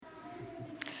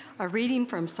A reading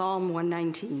from Psalm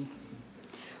 119.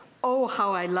 Oh,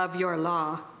 how I love your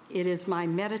law. It is my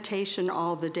meditation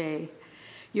all the day.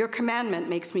 Your commandment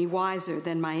makes me wiser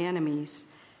than my enemies,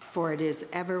 for it is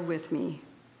ever with me.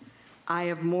 I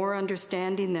have more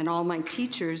understanding than all my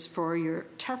teachers, for your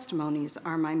testimonies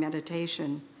are my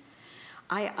meditation.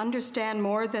 I understand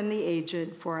more than the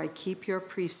aged, for I keep your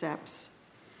precepts.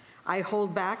 I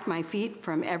hold back my feet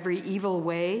from every evil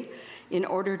way in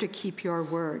order to keep your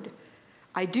word.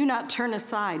 I do not turn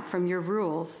aside from your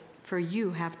rules, for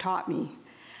you have taught me.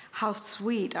 How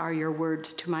sweet are your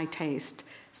words to my taste,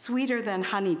 sweeter than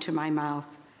honey to my mouth.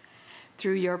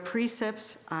 Through your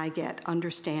precepts I get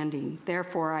understanding,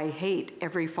 therefore I hate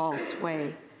every false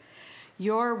way.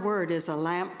 Your word is a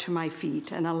lamp to my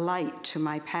feet and a light to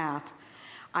my path.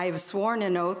 I have sworn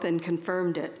an oath and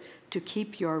confirmed it, to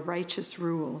keep your righteous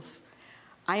rules.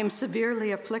 I am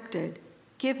severely afflicted.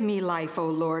 Give me life, O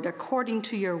Lord, according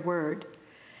to your word.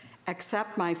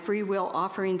 Accept my free will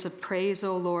offerings of praise,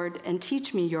 O Lord, and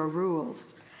teach me your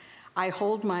rules. I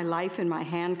hold my life in my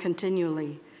hand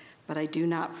continually, but I do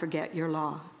not forget your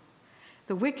law.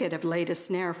 The wicked have laid a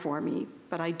snare for me,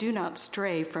 but I do not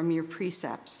stray from your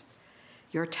precepts.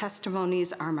 Your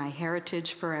testimonies are my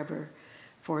heritage forever,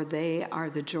 for they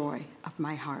are the joy of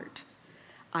my heart.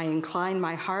 I incline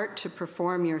my heart to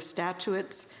perform your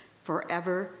statutes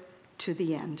forever to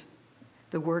the end.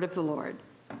 The word of the Lord.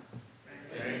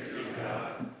 Thanks be to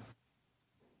God.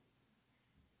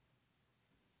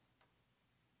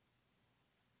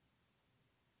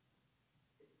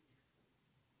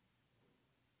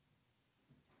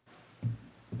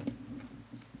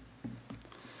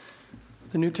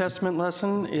 The New Testament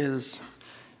lesson is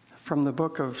from the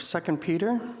book of 2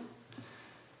 Peter.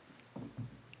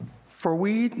 For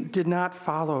we did not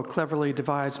follow cleverly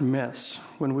devised myths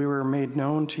when we were made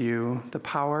known to you the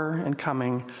power and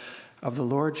coming of the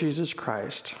Lord Jesus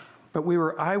Christ, but we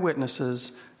were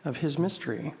eyewitnesses of his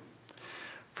mystery.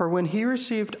 For when he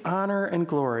received honor and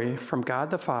glory from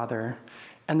God the Father,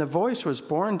 and the voice was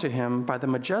borne to him by the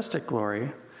majestic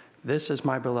glory, "This is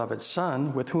my beloved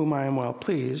Son, with whom I am well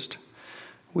pleased,"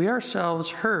 we ourselves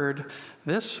heard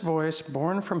this voice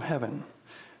borne from heaven,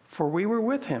 for we were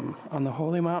with him on the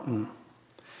holy mountain.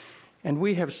 And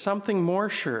we have something more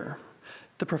sure,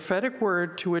 the prophetic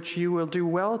word to which you will do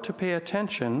well to pay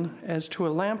attention as to a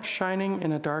lamp shining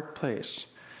in a dark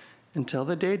place, until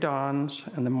the day dawns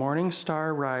and the morning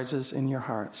star rises in your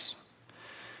hearts.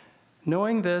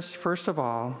 Knowing this, first of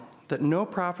all, that no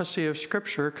prophecy of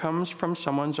Scripture comes from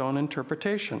someone's own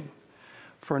interpretation,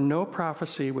 for no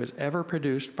prophecy was ever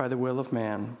produced by the will of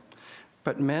man,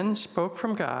 but men spoke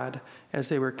from God as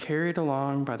they were carried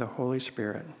along by the Holy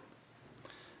Spirit.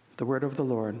 The word of the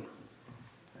Lord.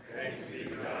 Thanks be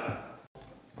to God.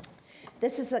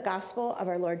 This is the gospel of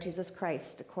our Lord Jesus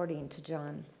Christ, according to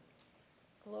John.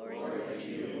 Glory to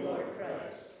you, Lord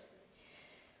Christ.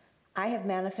 I have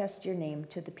manifested your name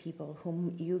to the people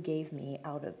whom you gave me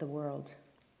out of the world.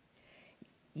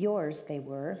 Yours they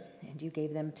were, and you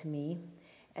gave them to me,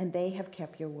 and they have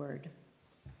kept your word.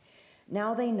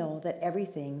 Now they know that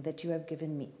everything that you have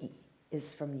given me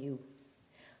is from you.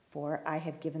 For I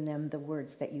have given them the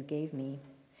words that you gave me,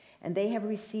 and they have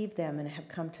received them and have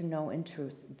come to know in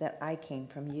truth that I came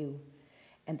from you,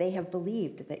 and they have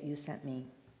believed that you sent me.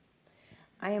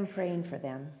 I am praying for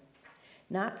them,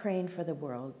 not praying for the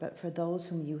world, but for those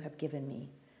whom you have given me,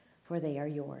 for they are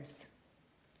yours.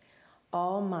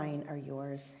 All mine are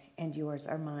yours, and yours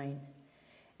are mine,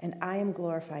 and I am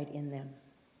glorified in them.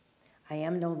 I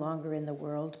am no longer in the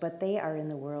world, but they are in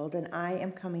the world, and I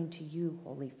am coming to you,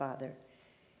 Holy Father.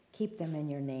 Keep them in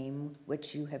your name,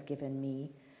 which you have given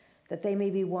me, that they may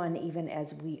be one even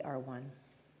as we are one.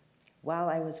 While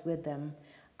I was with them,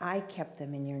 I kept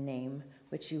them in your name,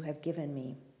 which you have given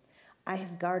me. I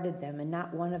have guarded them, and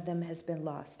not one of them has been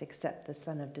lost except the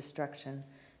son of destruction,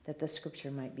 that the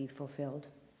scripture might be fulfilled.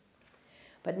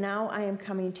 But now I am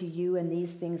coming to you, and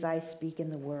these things I speak in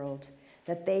the world,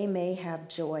 that they may have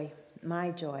joy,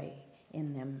 my joy,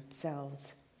 in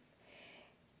themselves.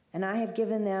 And I have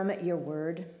given them your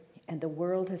word, and the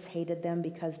world has hated them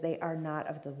because they are not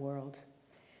of the world,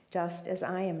 just as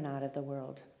I am not of the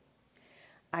world.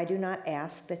 I do not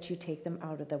ask that you take them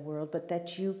out of the world, but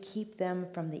that you keep them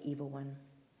from the evil one.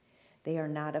 They are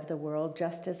not of the world,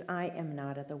 just as I am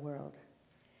not of the world.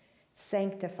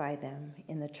 Sanctify them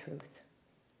in the truth.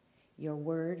 Your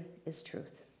word is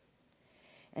truth.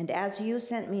 And as you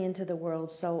sent me into the world,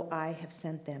 so I have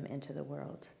sent them into the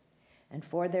world. And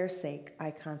for their sake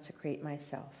I consecrate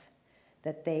myself,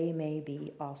 that they may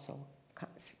be also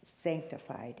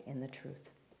sanctified in the truth.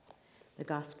 The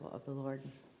gospel of the Lord.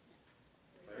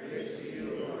 Praise to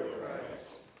you, Lord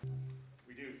Christ.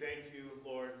 We do thank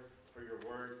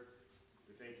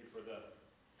thank you for the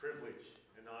privilege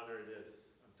and honor it is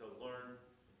to learn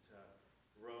and to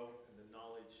grow in the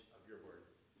knowledge of your word.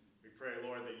 We pray,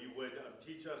 Lord, that you would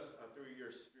teach us through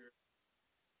your Spirit.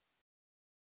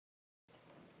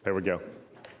 There we go.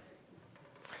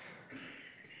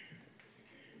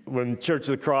 When Church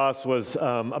of the Cross was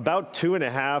about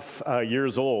 2.5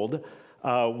 years old,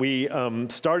 we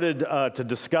started to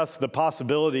discuss the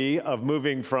possibility of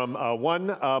moving from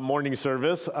one morning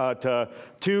service to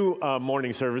 2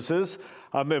 morning services.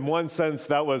 In one sense,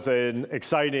 that was an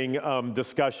exciting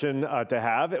discussion to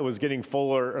have. It was getting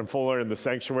fuller and fuller in the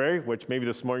sanctuary, which maybe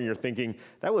this morning you're thinking,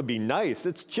 that would be nice.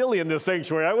 It's chilly in this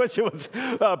sanctuary. I wish it was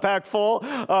packed full.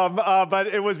 But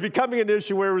it was becoming an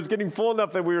issue where it was getting full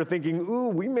enough that we were thinking, ooh,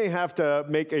 we may have to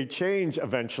make a change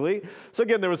eventually. So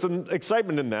again, there was some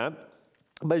excitement in that.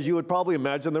 But as you would probably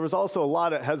imagine, there was also a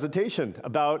lot of hesitation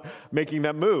about making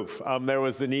that move. There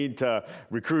was the need to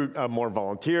recruit more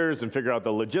volunteers and figure out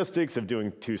the logistics of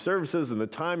doing 2 services and the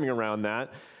timing around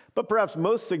that. But perhaps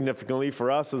most significantly for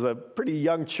us as a pretty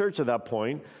young church at that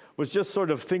point was just sort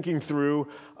of thinking through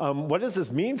what does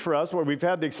this mean for us, where we've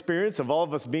had the experience of all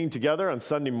of us being together on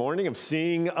Sunday morning, of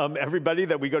seeing everybody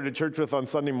that we go to church with on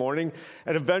Sunday morning,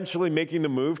 and eventually making the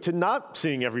move to not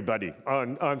seeing everybody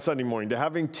on Sunday morning, to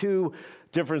having 2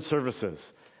 different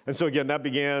services. And so again, that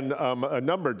began a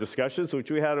number of discussions, which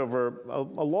we had over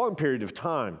a long period of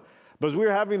time. But as we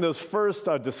were having those first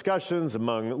discussions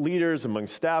among leaders, among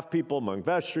staff people, among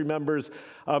vestry members,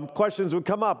 questions would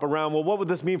come up around, well, what would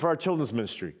this mean for our children's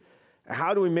ministry?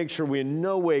 How do we make sure we in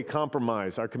no way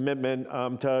compromise our commitment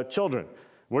to children?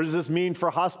 What does this mean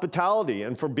for hospitality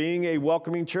and for being a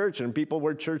welcoming church and people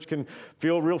where church can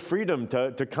feel real freedom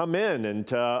to come in and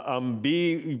to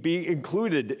be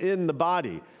included in the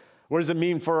body? What does it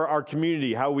mean for our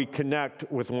community, how we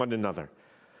connect with one another?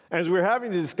 As we were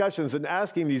having the discussions and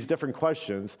asking these different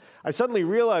questions, I suddenly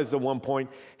realized at one point,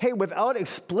 hey, without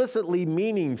explicitly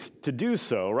meaning to do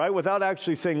so, right, without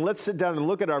actually saying, let's sit down and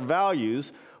look at our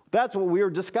values, that's what we were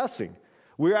discussing.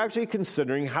 We were actually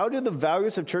considering how do the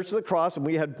values of Church of the Cross, and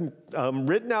we had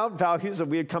written out values that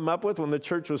we had come up with when the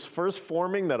church was first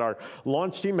forming, that our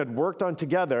launch team had worked on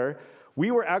together. We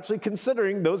were actually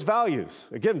considering those values.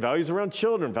 Again, values around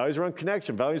children, values around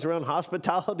connection, values around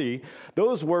hospitality.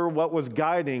 Those were what was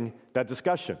guiding that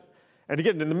discussion. And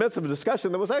again, in the midst of a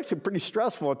discussion that was actually pretty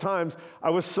stressful at times, I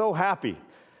was so happy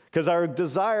because our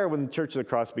desire when the Church of the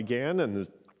Cross began and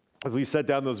as we set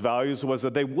down those values was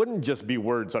that they wouldn't just be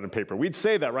words on a paper. We'd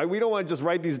say that, right? We don't want to just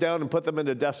write these down and put them in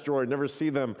a desk drawer and never see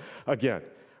them again.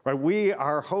 Right?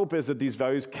 Our hope is that these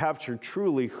values capture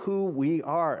truly who we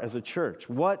are as a church,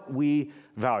 what we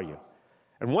value.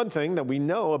 And one thing that we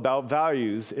know about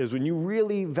values is when you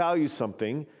really value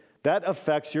something, that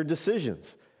affects your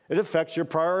decisions. It affects your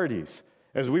priorities.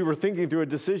 As we were thinking through a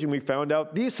decision, we found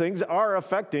out these things are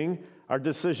affecting our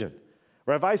decision.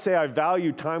 Right? If I say I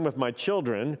value time with my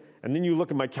children, and then you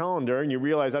look at my calendar and you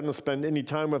realize I don't spend any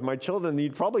time with my children, then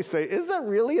you'd probably say, is that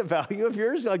really a value of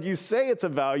yours? Like you say it's a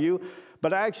value,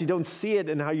 but I actually don't see it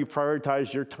in how you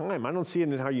prioritize your time. I don't see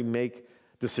it in how you make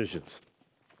decisions.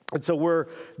 And so we're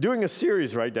doing a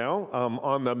series right now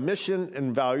on the mission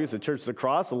and values of Church of the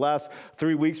Cross. The last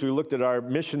 3 weeks, we looked at our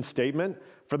mission statement.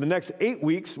 For the next 8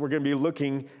 weeks, we're going to be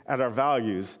looking at our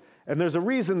values. And there's a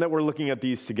reason that we're looking at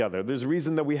these together. There's a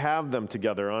reason that we have them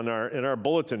together in our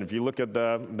bulletin. If you look at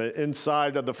the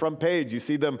inside of the front page, you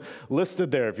see them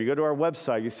listed there. If you go to our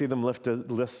website, you see them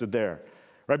listed there.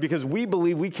 Right? Because we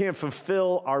believe we can't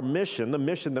fulfill our mission, the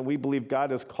mission that we believe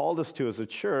God has called us to as a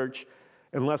church,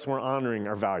 unless we're honoring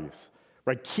our values.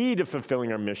 Right? Key to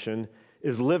fulfilling our mission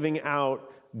is living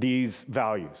out these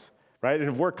values. Right? And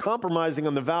if we're compromising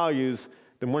on the values,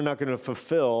 then we're not going to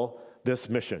fulfill this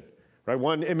mission. Right?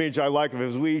 One image I like of it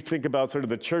is we think about sort of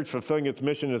the church fulfilling its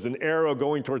mission as an arrow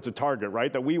going towards a target,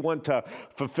 right? That we want to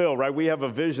fulfill, right? We have a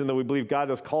vision that we believe God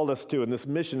has called us to, and this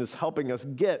mission is helping us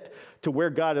get to where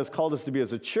God has called us to be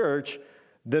as a church.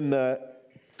 Then the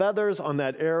feathers on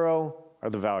that arrow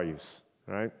are the values,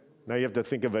 right? Now you have to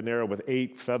think of an arrow with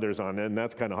 8 feathers on it, and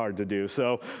that's kind of hard to do.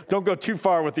 So don't go too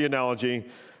far with the analogy,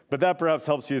 but that perhaps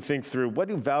helps you think through what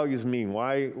do values mean?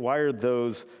 Why are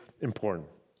those important?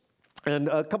 And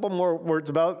a couple more words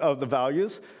about the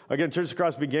values. Again, Church of the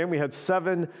Cross began. We had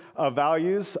 7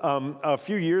 values. A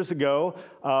few years ago,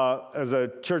 as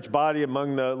a church body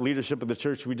among the leadership of the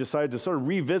church, we decided to sort of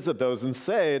revisit those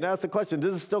and ask the question,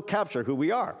 does it still capture who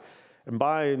we are? And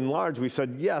by and large, we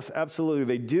said, yes, absolutely,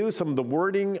 they do. Some of the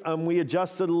wording we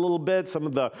adjusted a little bit. Some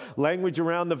of the language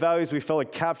around the values we felt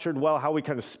like captured well how we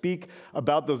kind of speak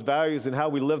about those values and how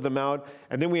we live them out.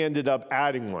 And then we ended up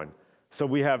adding one. So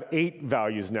we have 8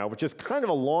 values now, which is kind of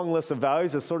a long list of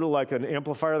values. It's sort of like an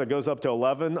amplifier that goes up to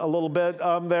 11 a little bit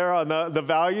there on the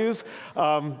values.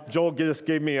 Joel just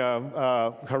gave me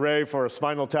a hooray for a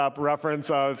Spinal Tap reference.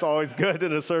 It's always good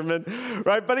in a sermon,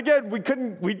 right? But again,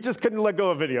 we just couldn't let go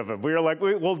of any of them. We were like,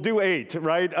 we'll do 8,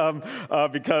 right?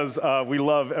 Because we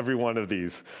love every one of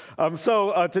these.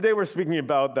 So today we're speaking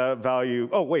about that value.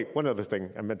 Oh, wait, one other thing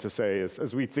I meant to say is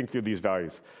as we think through these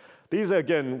values. These,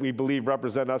 again, we believe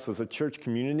represent us as a church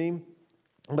community,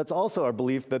 but it's also our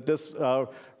belief that this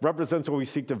represents what we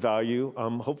seek to value,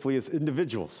 hopefully as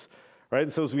individuals, right?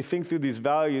 And so as we think through these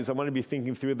values, I want to be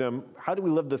thinking through them. How do we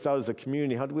live this out as a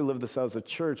community? How do we live this out as a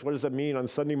church? What does that mean on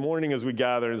Sunday morning as we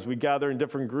gather in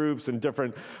different groups and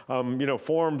different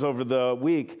forms over the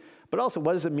week? But also,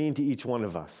 what does it mean to each one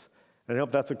of us? And I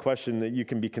hope that's a question that you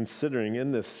can be considering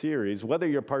in this series, whether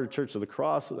you're part of Church of the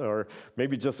Cross or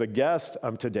maybe just a guest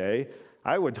today.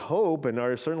 I would hope, and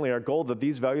certainly our goal, that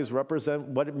these values represent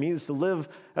what it means to live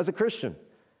as a Christian,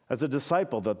 as a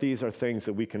disciple, that these are things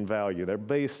that we can value. They're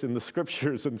based in the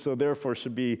Scriptures, and so therefore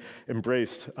should be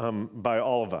embraced by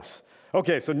all of us.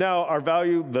 Okay, so now our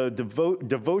value, the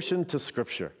devotion to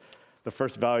Scripture, the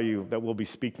first value that we'll be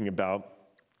speaking about.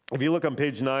 If you look on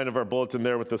page 9 of our bulletin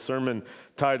there with the sermon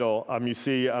title, you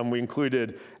see we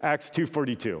included Acts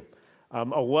 2:42,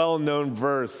 a well-known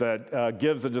verse that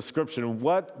gives a description of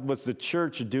what was the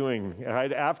church doing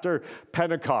right after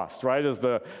Pentecost, right? As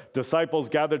the disciples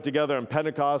gathered together on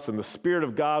Pentecost and the Spirit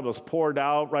of God was poured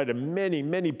out, right? And many,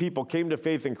 many people came to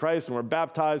faith in Christ and were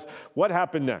baptized. What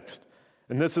happened next?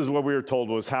 And this is what we were told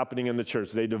was happening in the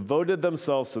church. They devoted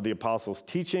themselves to the apostles'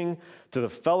 teaching, to the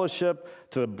fellowship,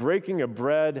 to the breaking of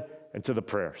bread, and to the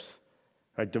prayers.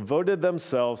 Right? Devoted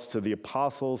themselves to the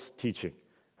apostles' teaching.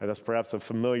 Right? That's perhaps a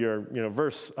familiar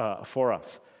verse for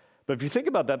us. But if you think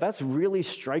about that, that's really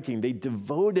striking. They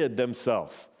devoted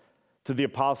themselves to the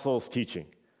apostles' teaching.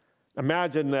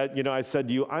 Imagine that, I said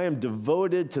to you, I am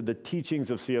devoted to the teachings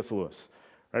of C.S. Lewis.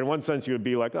 Right? In one sense, you would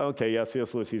be like, oh, okay, yeah,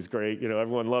 C.S. Lewis, he's great.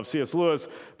 Everyone loves C.S. Lewis.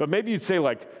 But maybe you'd say,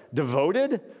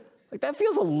 devoted? That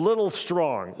feels a little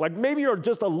strong. Maybe you're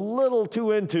just a little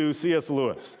too into C.S.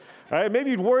 Lewis. Right?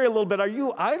 Maybe you'd worry a little bit, are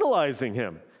you idolizing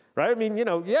him? Right? I mean,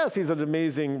 yes, he's an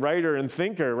amazing writer and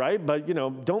thinker, right? But,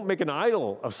 don't make an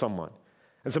idol of someone.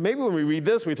 And so maybe when we read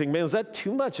this, we think, man, is that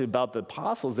too much about the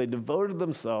apostles? They devoted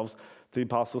themselves to the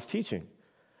apostles' teaching.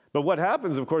 But what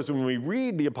happens, of course, when we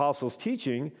read the apostles'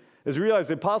 teaching is realize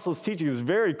the apostles' teaching is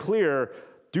very clear.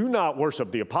 Do not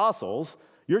worship the apostles.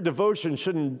 Your devotion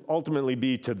shouldn't ultimately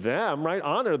be to them, right?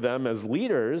 Honor them as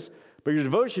leaders, but your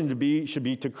devotion should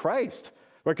be to Christ,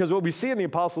 right? Because what we see in the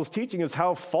apostles' teaching is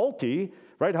how faulty,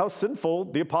 right? How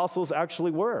sinful the apostles actually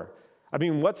were. I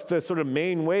mean, what's the sort of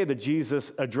main way that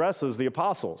Jesus addresses the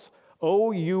apostles?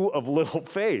 Oh, you of little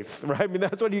faith, right? I mean,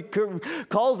 that's what he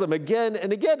calls them again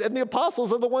and again. And the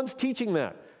apostles are the ones teaching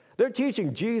that. They're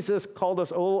teaching Jesus called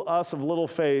us, oh, us of little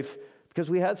faith,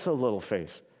 because we had so little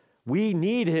faith. We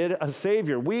needed a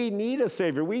Savior. We need a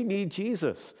Savior. We need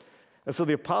Jesus. And so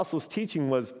the apostles' teaching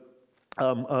was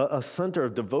a center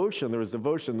of devotion. There was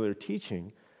devotion to their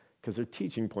teaching because their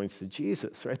teaching points to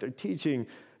Jesus, right? Their teaching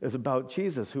is about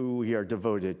Jesus, who we are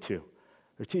devoted to.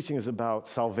 Their teaching is about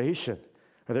salvation.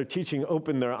 Their teaching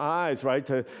opened their eyes, right,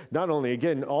 to not only,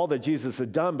 again, all that Jesus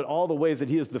had done, but all the ways that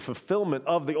he is the fulfillment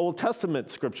of the Old Testament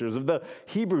scriptures, of the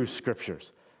Hebrew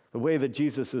scriptures, the way that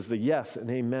Jesus is the yes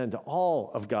and amen to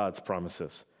all of God's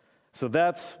promises. So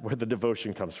that's where the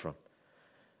devotion comes from.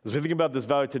 As we think about this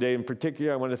value today, in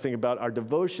particular, I want to think about our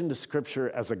devotion to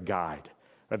Scripture as a guide.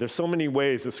 Right? There's so many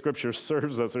ways that Scripture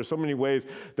serves us. There's so many ways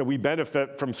that we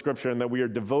benefit from Scripture and that we are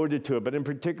devoted to it. But in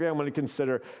particular, I want to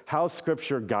consider how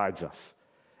Scripture guides us.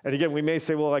 And again, we may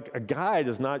say, well, a guide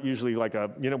is not usually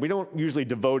we don't usually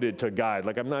devote it to a guide.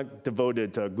 I'm not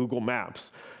devoted to Google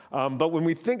Maps. But when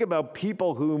we think about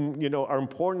people whom, are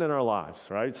important in our lives,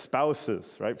 right?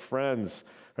 Spouses, right? Friends,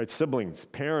 right? Siblings,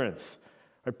 parents,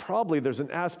 right? Probably there's an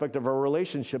aspect of our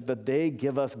relationship that they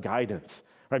give us guidance,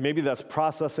 right? Maybe that's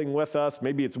processing with us.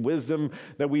 Maybe it's wisdom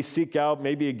that we seek out.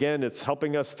 Maybe, again, it's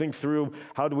helping us think through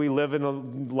how do we live in a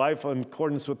life in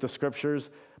accordance with the Scriptures.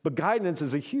 But guidance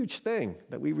is a huge thing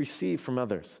that we receive from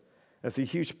others. That's a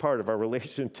huge part of our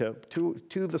relationship to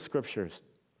the Scriptures.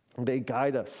 They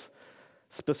guide us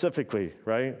specifically,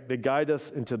 right? They guide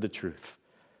us into the truth.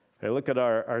 Hey, look at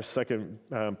our second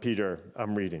Peter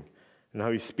reading and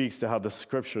how he speaks to how the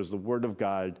Scriptures, the Word of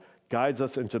God, guides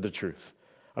us into the truth.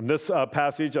 This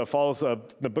passage follows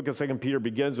the book of 2 Peter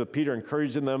begins with Peter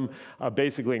encouraging them,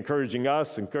 basically encouraging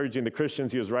us, encouraging the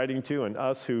Christians he was writing to, and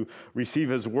us who receive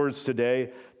his words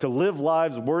today, to live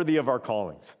lives worthy of our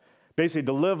callings. Basically,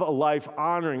 to live a life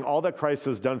honoring all that Christ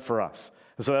has done for us.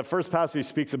 And so that first passage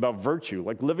speaks about virtue,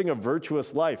 like living a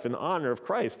virtuous life in honor of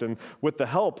Christ and with the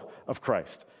help of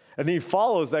Christ. And then he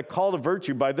follows that call to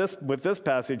virtue with this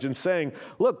passage and saying,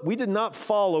 look, we did not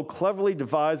follow cleverly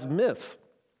devised myths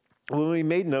when we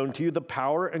made known to you the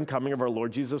power and coming of our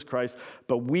Lord Jesus Christ,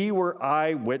 but we were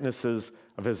eyewitnesses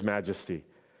of his majesty.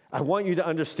 I want you to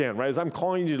understand, right, as I'm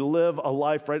calling you to live a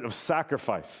life, right, of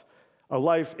sacrifice, a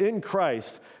life in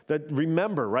Christ, that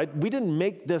remember, right, we didn't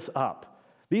make this up.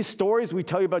 These stories we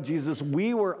tell you about Jesus,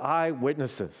 we were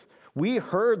eyewitnesses. We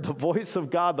heard the voice of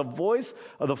God, the voice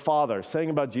of the Father saying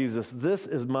about Jesus, this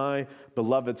is my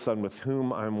beloved Son with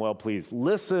whom I'm well pleased.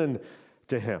 Listen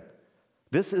to him.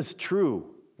 This is true,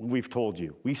 we've told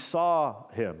you. We saw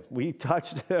him. We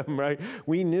touched him, right?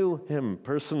 We knew him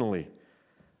personally.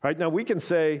 Right? Now we can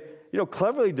say,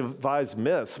 cleverly devised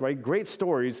myths, right? Great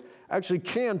stories actually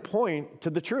can point to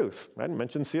the truth. Right? I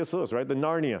mentioned C.S. Lewis, right? The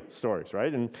Narnia stories,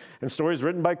 right? And stories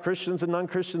written by Christians and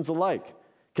non-Christians alike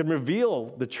can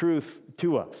reveal the truth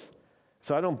to us.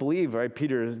 So I don't believe, right,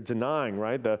 Peter is denying,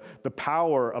 right, the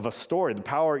power of a story, the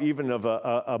power even of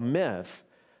a myth.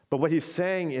 But what he's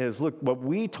saying is, look, what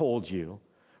we told you,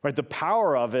 right, the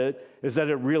power of it is that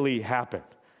it really happened.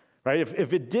 Right?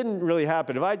 If it didn't really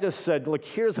happen, if I just said, look,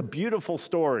 here's a beautiful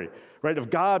story, right, of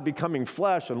God becoming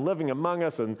flesh and living among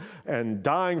us and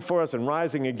dying for us and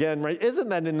rising again, right? Isn't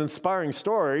that an inspiring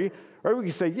story? Or we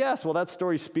can say, yes, well, that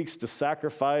story speaks to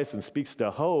sacrifice and speaks to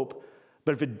hope.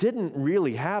 But if it didn't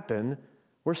really happen,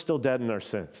 we're still dead in our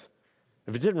sins.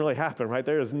 If it didn't really happen, right,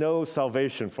 there is no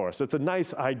salvation for us. It's a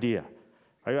nice idea.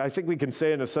 I think we can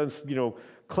say, in a sense,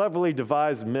 cleverly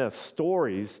devised myths,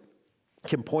 stories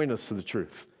can point us to the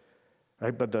truth.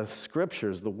 Right? But the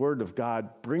scriptures, the word of God,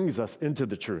 brings us into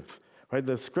the truth. Right?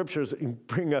 The scriptures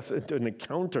bring us into an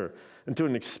encounter, into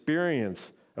an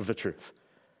experience of the truth.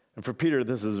 And for Peter,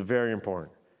 this is very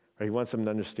important. Right? He wants them to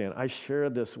understand, I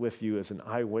share this with you as an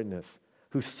eyewitness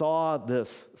who saw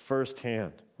this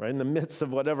firsthand. Right? In the midst of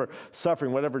whatever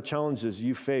suffering, whatever challenges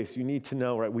you face, you need to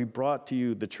know, right? We brought to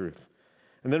you the truth.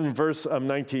 And then in verse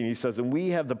 19, he says, and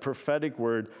we have the prophetic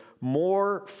word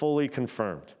more fully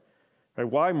confirmed. Right?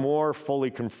 Why more fully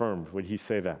confirmed would he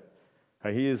say that?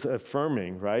 Right? He is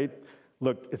affirming, right?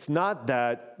 Look, it's not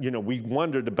that, we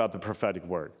wondered about the prophetic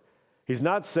word. He's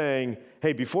not saying,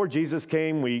 hey, before Jesus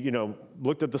came, we,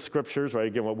 looked at the scriptures, right?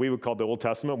 Again, what we would call the Old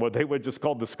Testament, what they would just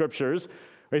call the scriptures.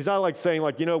 He's not like saying,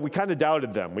 we kind of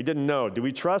doubted them. We didn't know. Do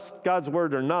we trust God's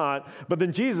word or not? But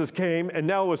then Jesus came, and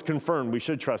now it was confirmed we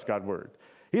should trust God's word.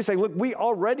 He's saying, look, we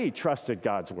already trusted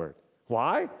God's word.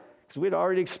 Why? Because we'd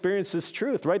already experienced this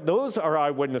truth, right? Those are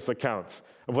eyewitness accounts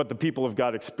of what the people of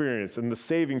God experienced and the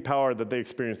saving power that they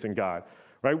experienced in God,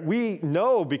 right? We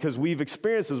know because we've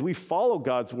experienced as we follow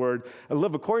God's word and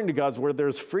live according to God's word,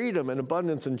 there's freedom and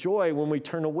abundance and joy. When we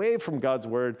turn away from God's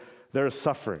word, there is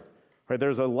suffering, right?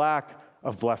 There's a lack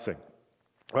of blessing,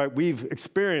 right? We've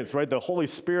experienced, right? The Holy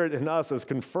Spirit in us has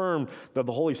confirmed that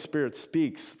the Holy Spirit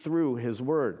speaks through his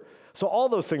word. So all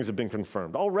those things have been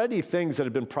confirmed. Already things that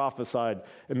have been prophesied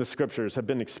in the scriptures have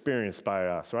been experienced by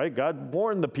us, right? God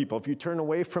warned the people, if you turn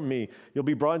away from me, you'll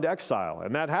be brought into exile.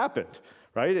 And that happened,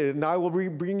 right? And I will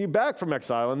bring you back from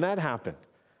exile. And that happened.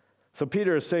 So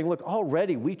Peter is saying, look,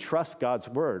 already we trust God's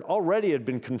word. Already it had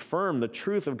been confirmed. The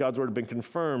truth of God's word had been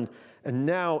confirmed. And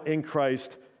now in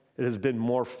Christ, it has been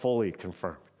more fully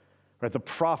confirmed, right? The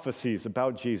prophecies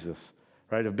about Jesus,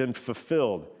 right, have been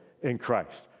fulfilled in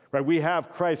Christ. Right, we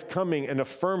have Christ coming and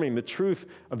affirming the truth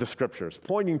of the scriptures,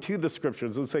 pointing to the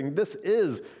scriptures and saying, this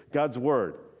is God's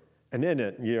word. And in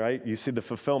it, right, you see the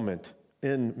fulfillment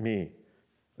in me.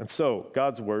 And so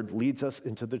God's word leads us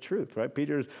into the truth, right?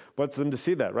 Peter wants them to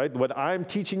see that, right? What I'm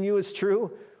teaching you is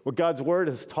true. What God's word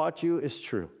has taught you is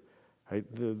true, right?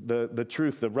 The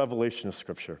truth, the revelation of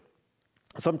scripture.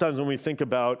 Sometimes when we think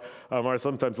about, or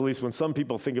sometimes at least when some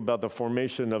people think about the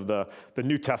formation of the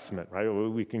New Testament, right,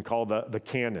 what we can call the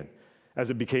canon, as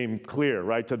it became clear,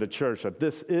 right, to the church that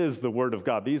this is the Word of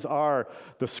God. These are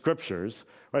the Scriptures,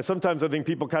 right? Sometimes I think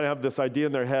people kind of have this idea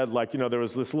in their head, like, there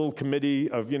was this little committee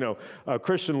of,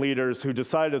 Christian leaders who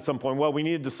decided at some point, well, we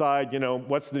need to decide,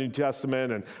 what's the New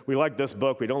Testament, and we like this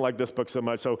book, we don't like this book so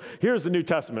much, so here's the New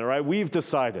Testament, right? We've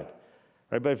decided,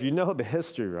 right? But if you know the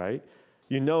history, right,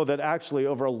 you know that actually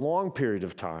over a long period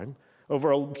of time,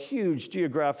 over a huge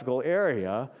geographical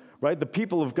area, right, the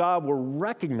people of God were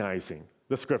recognizing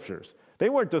the scriptures. They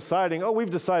weren't deciding, we've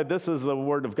decided this is the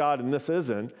word of God and this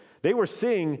isn't. They were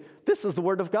seeing, this is the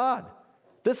word of God.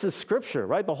 This is scripture,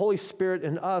 right? The Holy Spirit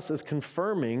in us is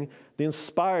confirming the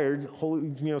inspired,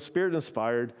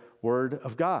 Spirit-inspired word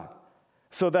of God.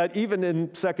 So that even in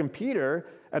 2 Peter,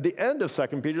 at the end of 2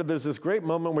 Peter, there's this great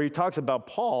moment where he talks about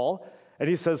Paul, and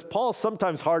he says, Paul's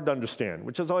sometimes hard to understand,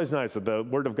 which is always nice that the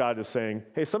Word of God is saying,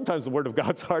 hey, sometimes the Word of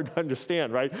God's hard to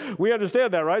understand, right? We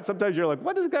understand that, right? Sometimes you're like,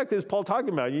 what exactly is Paul talking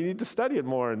about? You need to study it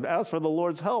more and ask for the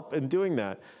Lord's help in doing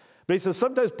that. But he says,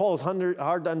 sometimes Paul is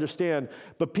hard to understand,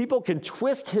 but people can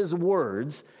twist his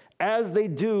words as they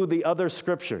do the other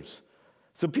scriptures.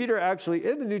 So Peter actually,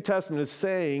 in the New Testament, is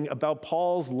saying about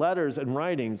Paul's letters and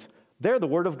writings, they're the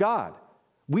Word of God.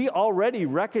 We already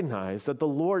recognize that the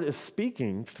Lord is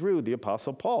speaking through the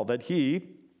Apostle Paul, that he,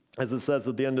 as it says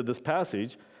at the end of this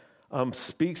passage,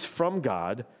 speaks from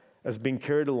God as being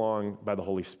carried along by the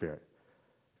Holy Spirit.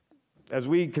 As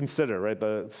we consider, right,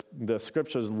 the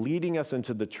scriptures leading us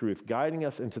into the truth, guiding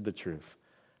us into the truth,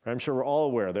 right, I'm sure we're all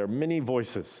aware there are many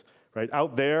voices, right,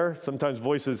 out there, sometimes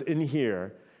voices in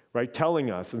here, right,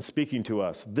 telling us and speaking to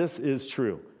us, this is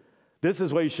true. This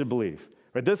is what you should believe.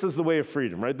 Right? This is the way of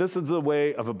freedom, right? This is the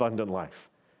way of abundant life.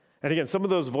 And again, some of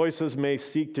those voices may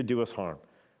seek to do us harm.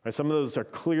 Right? Some of those are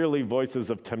clearly voices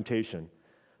of temptation.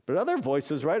 But other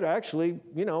voices, right, are actually,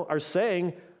 are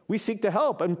saying we seek to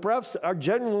help, and perhaps are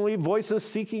genuinely voices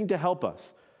seeking to help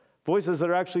us. Voices that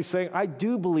are actually saying, I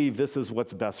do believe this is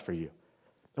what's best for you.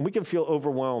 And we can feel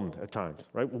overwhelmed at times,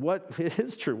 right? What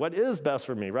is true? What is best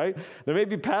for me, right? There may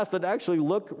be paths that actually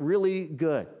look really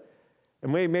good.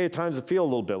 And we may at times feel a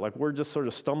little bit like we're just sort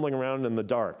of stumbling around in the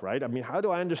dark, right? I mean, how do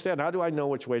I understand? How do I know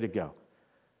which way to go?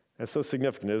 That's so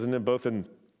significant, isn't it? Both in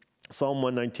Psalm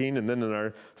 119 and then in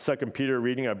our 2 Peter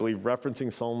reading, I believe,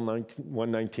 referencing Psalm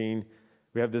 119,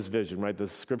 we have this vision, right? The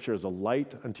scripture is a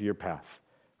light unto your path.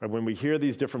 Right? When we hear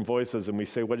these different voices and we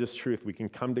say, what is truth? We can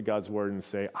come to God's word and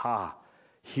say,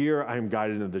 here I am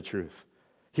guided into the truth.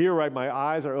 Here, right, my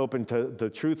eyes are open to the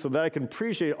truth so that I can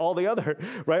appreciate all the other,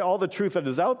 right, all the truth that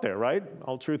is out there, right?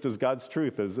 All truth is God's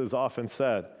truth, as is often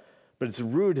said, but it's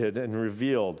rooted and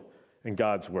revealed in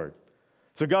God's word.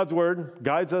 So God's word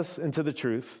guides us into the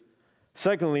truth.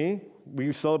 Secondly,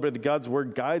 we celebrate that God's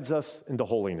word guides us into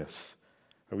holiness.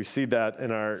 We see that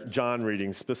in our John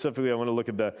reading. Specifically, I want to look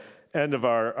at the end of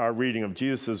our reading of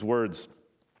Jesus' words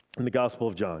in the Gospel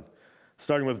of John.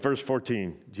 Starting with verse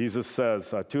 14, Jesus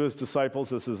says to his disciples,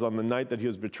 this is on the night that he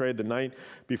was betrayed, the night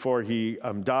before he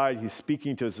died, he's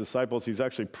speaking to his disciples. He's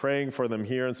actually praying for them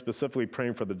here and specifically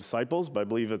praying for the disciples, but I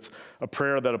believe it's a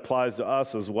prayer that applies to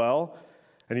us as well.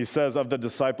 And he says, of the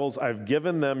disciples, I've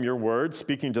given them your word,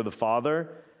 speaking to the Father,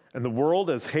 and the world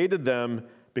has hated them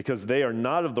because they are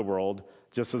not of the world,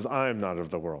 just as I am not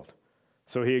of the world.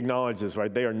 So he acknowledges,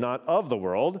 right, they are not of the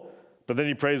world. But then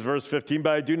he prays verse 15,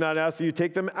 but I do not ask that you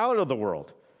take them out of the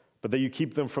world, but that you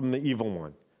keep them from the evil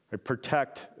one. Right?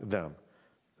 Protect them.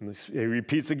 And he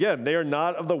repeats again, they are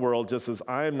not of the world, just as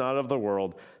I am not of the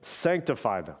world.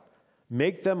 Sanctify them.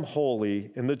 Make them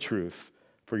holy in the truth,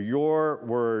 for your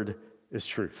word is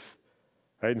truth.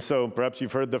 Right? And so perhaps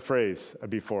you've heard the phrase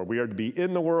before, we are to be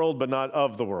in the world, but not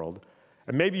of the world.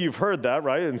 And maybe you've heard that,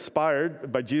 right,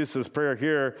 inspired by Jesus' prayer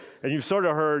here, and you've sort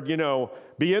of heard,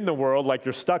 be in the world like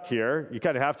you're stuck here. You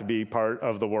kind of have to be part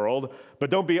of the world,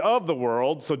 but don't be of the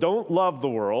world, so don't love the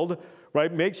world,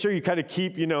 right? Make sure you kind of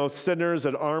keep, sinners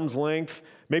at arm's length,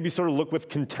 maybe sort of look with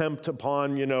contempt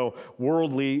upon,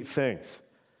 worldly things.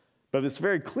 But it's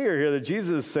very clear here that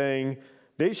Jesus is saying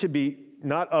they should be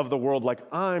not of the world like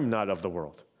I'm not of the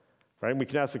world. Right? And we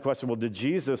can ask the question, well, did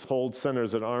Jesus hold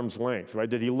sinners at arm's length? Right?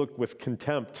 Did he look with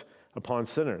contempt upon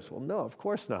sinners? Well, no, of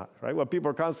course not. Right? What people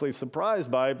are constantly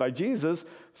surprised by Jesus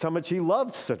is how much he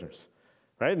loved sinners.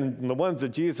 Right? And the ones that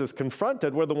Jesus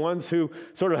confronted were the ones who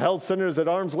sort of held sinners at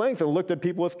arm's length and looked at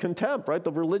people with contempt, right?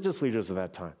 The religious leaders of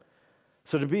that time.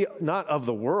 So to be not of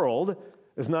the world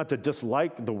is not to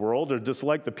dislike the world or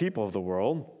dislike the people of the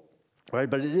world, right?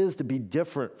 But it is to be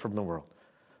different from the world.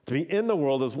 To be in the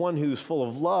world as one who's full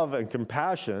of love and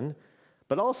compassion,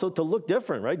 but also to look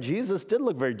different, right? Jesus did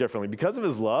look very differently because of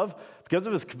his love, because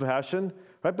of his compassion,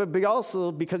 right? But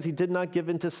also because he did not give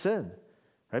in to sin,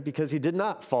 right? Because he did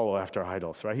not follow after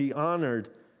idols, right? He honored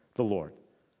the Lord.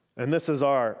 And this is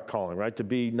our calling, right? To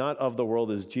be not of the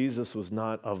world as Jesus was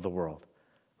not of the world,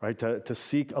 right? To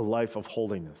seek a life of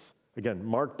holiness. Again,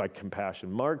 marked by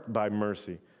compassion, marked by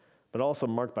mercy, but also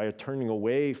marked by a turning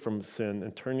away from sin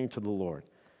and turning to the Lord.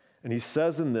 And he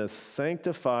says in this,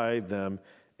 sanctify them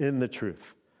in the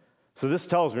truth. So this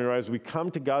tells me, right, as we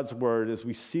come to God's word, as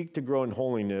we seek to grow in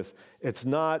holiness, it's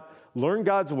not learn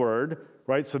God's word,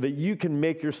 right, so that you can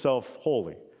make yourself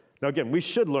holy. Now, again, we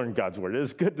should learn God's word. It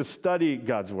is good to study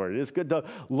God's word. It is good to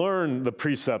learn the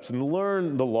precepts and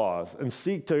learn the laws and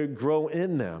seek to grow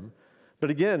in them.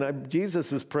 But again,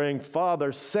 Jesus is praying,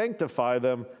 Father, sanctify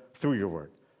them through your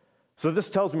word. So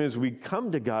this tells me as we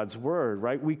come to God's word,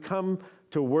 right, we come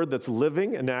to a word that's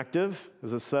living and active,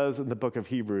 as it says in the book of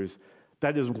Hebrews,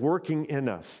 that is working in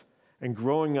us and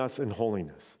growing us in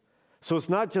holiness. So it's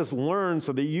not just learn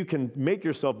so that you can make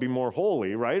yourself be more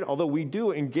holy, right? Although we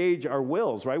do engage our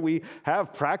wills, right? We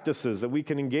have practices that we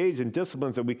can engage in,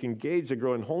 disciplines that we can engage to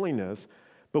grow in holiness,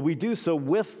 but we do so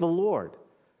with the Lord.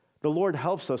 The Lord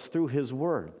helps us through his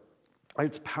word.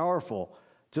 It's powerful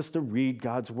just to read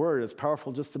God's word. It's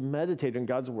powerful just to meditate on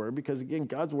God's word because, again,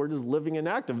 God's word is living and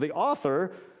active. The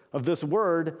author of this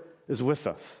word is with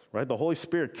us, right? The Holy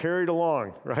Spirit carried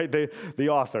along, right? The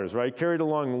authors, right? Carried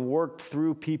along and worked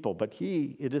through people, but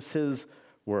it is his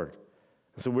word.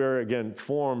 And so we're, again,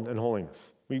 formed in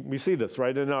holiness. We see this,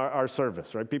 right, in our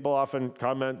service, right? People often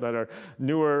comment that are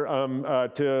newer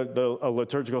to the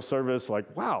liturgical service,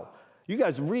 like, wow, you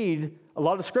guys read a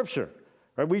lot of scripture,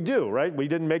 right? We do, right? We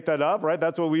didn't make that up, right?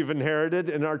 That's what we've inherited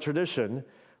in our tradition,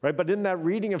 right? But in that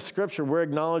reading of scripture, we're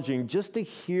acknowledging just to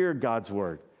hear God's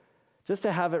word, just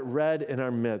to have it read in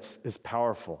our midst is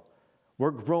powerful.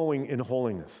 We're growing in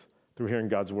holiness through hearing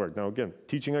God's word. Now, again,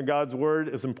 teaching on God's word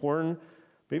is important,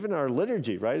 but even our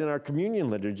liturgy, right? In our communion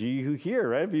liturgy, you hear,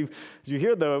 right? If you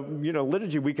hear the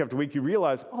liturgy week after week, you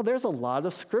realize, oh, there's a lot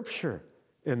of scripture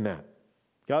in that.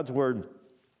 God's word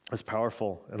is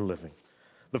powerful and living.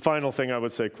 The final thing I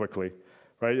would say quickly,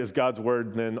 right, is God's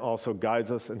word then also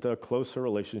guides us into a closer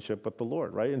relationship with the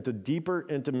Lord, right? Into deeper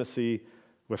intimacy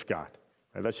with God.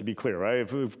 Right, that should be clear, right?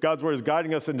 If God's word is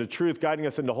guiding us into truth, guiding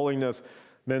us into holiness,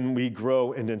 then we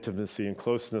grow in intimacy and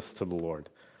closeness to the Lord.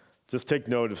 Just take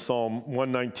note of Psalm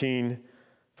 119.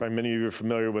 Probably many of you are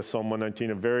familiar with Psalm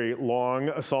 119, a very long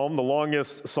psalm, the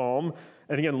longest psalm.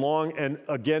 And again, long and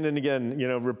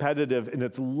again, repetitive in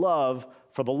its love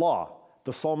for the law.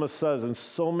 The psalmist says in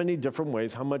so many different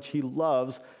ways how much he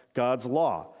loves God's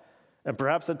law. And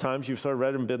perhaps at times you've sort of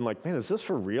read and been like, man, is this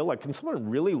for real? Like, can someone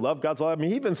really love God's law? I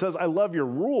mean, he even says, I love your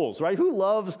rules, right? Who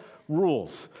loves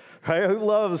rules, right? Who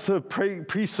loves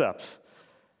precepts?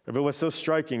 But what's so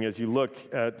striking as you look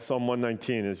at Psalm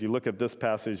 119, as you look at this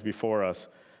passage before us,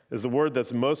 is the word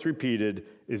that's most repeated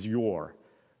is your,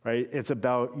 right? It's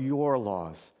about your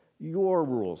laws, your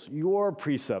rules, your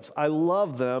precepts. I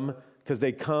love them because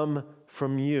they come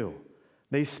from you.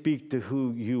 They speak to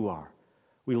who you are.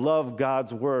 We love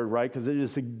God's word, right? Because it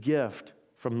is a gift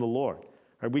from the Lord.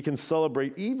 Right? We can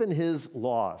celebrate even his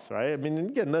laws, right? I mean,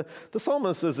 again, the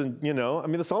psalmist isn't,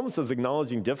 the psalmist is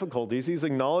acknowledging difficulties. He's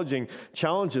acknowledging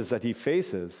challenges that he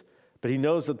faces, but he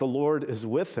knows that the Lord is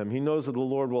with him. He knows that the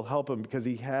Lord will help him because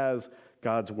he has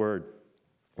God's word.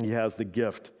 He has the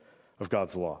gift of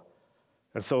God's law.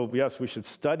 And so, yes, we should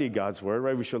study God's word,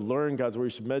 right? We should learn God's word. We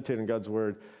should meditate on God's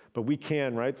word. But we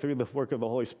can, right, through the work of the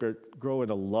Holy Spirit, grow in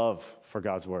a love for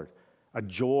God's word, a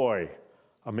joy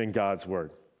in God's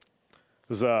word.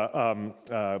 There's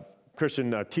a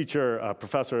Christian teacher,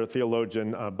 professor,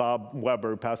 theologian, Bob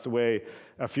Weber, who passed away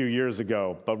a few years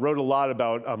ago, but wrote a lot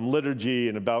about liturgy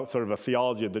and about sort of a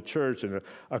theology of the church and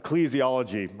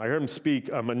ecclesiology. I heard him speak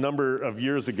a number of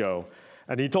years ago.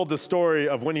 And he told the story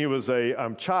of when he was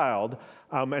a child,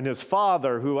 and his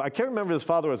father, who I can't remember his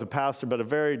father was a pastor, but a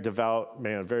very devout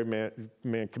man,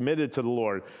 man committed to the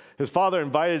Lord. His father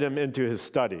invited him into his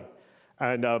study.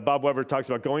 And Bob Weber talks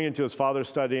about going into his father's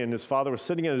study, and his father was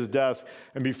sitting at his desk,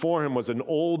 and before him was an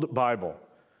old Bible.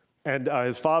 And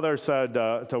his father said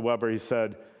to Weber, he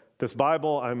said, this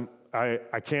Bible,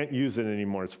 I can't use it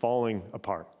anymore. It's falling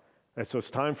apart. And so it's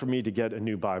time for me to get a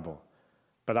new Bible.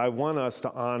 But I want us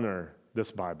to honor this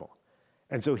Bible.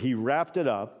 And so he wrapped it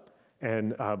up,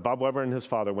 and Bob Weber and his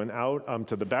father went out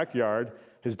to the backyard.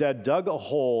 His dad dug a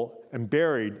hole and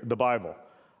buried the Bible.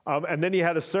 And then he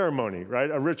had a ceremony,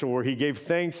 right, a ritual where he gave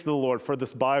thanks to the Lord for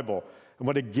this Bible and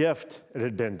what a gift it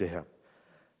had been to him.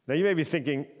 Now you may be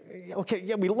thinking, okay,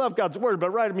 yeah, we love God's word, but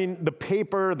right, I mean, the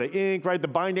paper, the ink, right, the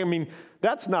binding, I mean,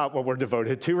 that's not what we're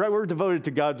devoted to, right? We're devoted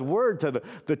to God's word, to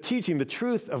the teaching, the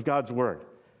truth of God's word.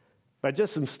 But I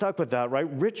just am stuck with that, right?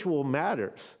 Ritual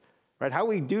matters, right? How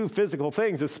we do physical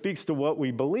things, it speaks to what we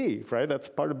believe, right? That's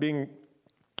part of being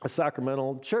a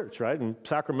sacramental church, right? And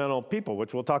sacramental people,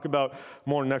 which we'll talk about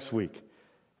more next week.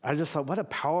 I just thought, what a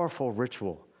powerful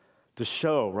ritual to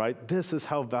show, right? This is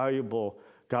how valuable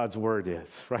God's word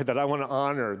is, right? That I want to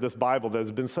honor this Bible that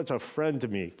has been such a friend to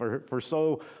me for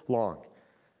so long,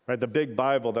 right? The big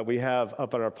Bible that we have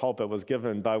up at our pulpit was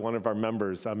given by one of our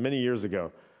members many years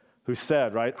ago, who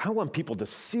said, right, I want people to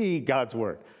see God's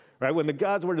word, right? When the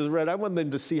God's word is read, I want them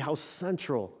to see how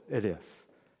central it is.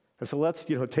 And so let's,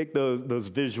 take those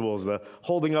visuals, the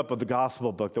holding up of the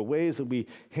gospel book, the ways that we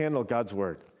handle God's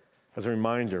word as a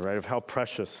reminder, right, of how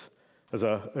precious as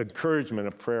an encouragement,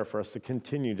 a prayer for us to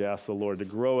continue to ask the Lord to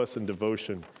grow us in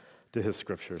devotion to his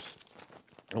scriptures.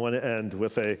 I want to end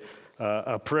with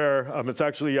a prayer. It's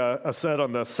actually said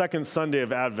on the second Sunday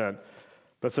of Advent,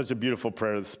 but such a beautiful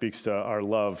prayer that speaks to our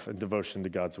love and devotion to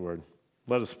God's word.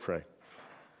 Let us pray.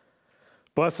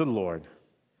 Blessed Lord,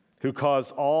 who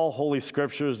caused all holy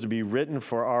scriptures to be written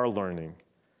for our learning,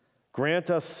 grant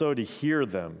us so to hear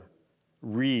them,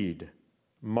 read,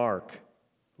 mark,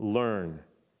 learn,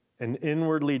 and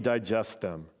inwardly digest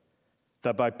them,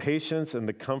 that by patience and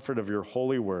the comfort of your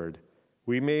holy word,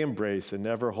 we may embrace and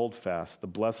ever hold fast the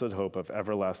blessed hope of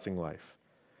everlasting life,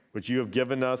 which you have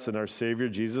given us in our Savior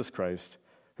Jesus Christ,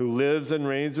 who lives and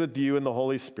reigns with you in the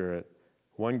Holy Spirit,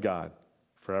 one God,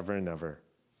 forever and ever.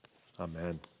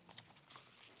 Amen.